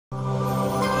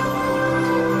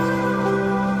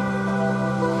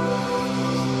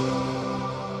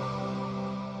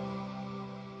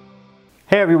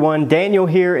Hey everyone, Daniel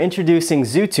here introducing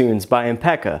ZooTunes by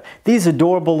Impecca. These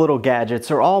adorable little gadgets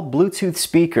are all Bluetooth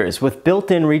speakers with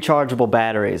built-in rechargeable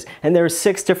batteries, and there are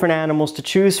 6 different animals to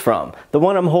choose from. The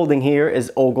one I'm holding here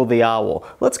is Ogle the owl.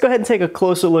 Let's go ahead and take a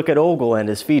closer look at Ogle and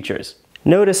his features.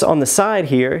 Notice on the side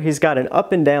here, he's got an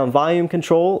up and down volume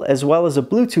control as well as a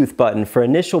Bluetooth button for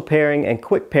initial pairing and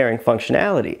quick pairing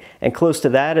functionality, and close to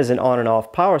that is an on and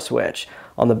off power switch.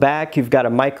 On the back, you've got a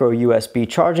micro USB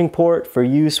charging port for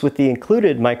use with the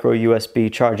included micro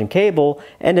USB charging cable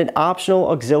and an optional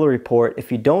auxiliary port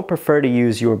if you don't prefer to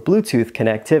use your Bluetooth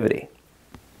connectivity.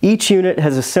 Each unit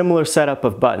has a similar setup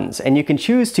of buttons, and you can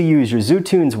choose to use your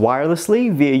ZooTunes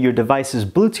wirelessly via your device's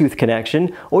Bluetooth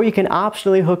connection, or you can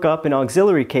optionally hook up an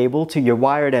auxiliary cable to your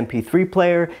wired MP3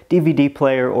 player, DVD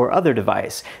player, or other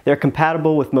device. They're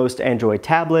compatible with most Android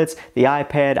tablets, the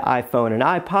iPad, iPhone, and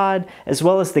iPod, as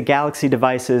well as the Galaxy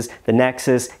devices, the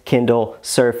Nexus, Kindle,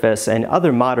 Surface, and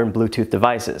other modern Bluetooth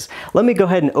devices. Let me go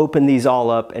ahead and open these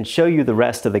all up and show you the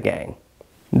rest of the gang.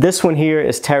 This one here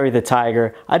is Terry the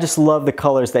tiger. I just love the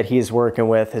colors that he is working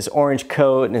with. His orange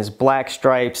coat and his black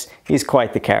stripes. He's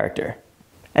quite the character.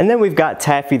 And then we've got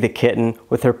Taffy the kitten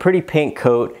with her pretty pink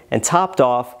coat and topped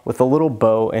off with a little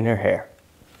bow in her hair.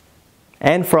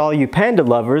 And for all you panda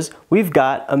lovers, we've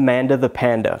got Amanda the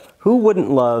panda. Who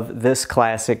wouldn't love this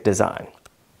classic design?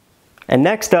 And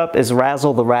next up is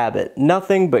Razzle the rabbit.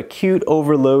 Nothing but cute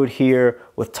overload here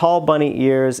with tall bunny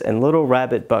ears and little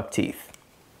rabbit buck teeth.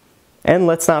 And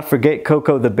let's not forget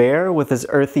Coco the bear with his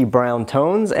earthy brown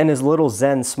tones and his little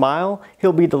zen smile.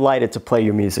 He'll be delighted to play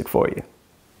your music for you.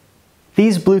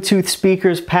 These Bluetooth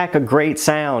speakers pack a great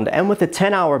sound, and with a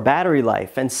 10-hour battery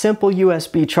life and simple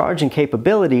USB charging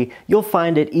capability, you'll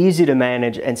find it easy to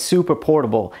manage and super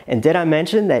portable. And did I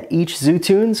mention that each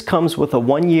ZooTunes comes with a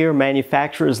 1-year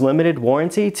manufacturer's limited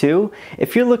warranty too?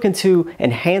 If you're looking to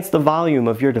enhance the volume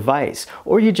of your device,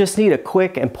 or you just need a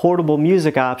quick and portable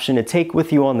music option to take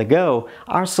with you on the go,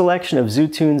 our selection of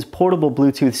ZooTunes portable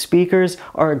Bluetooth speakers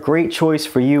are a great choice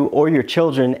for you or your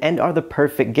children and are the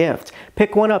perfect gift.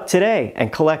 Pick one up today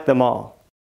and collect them all.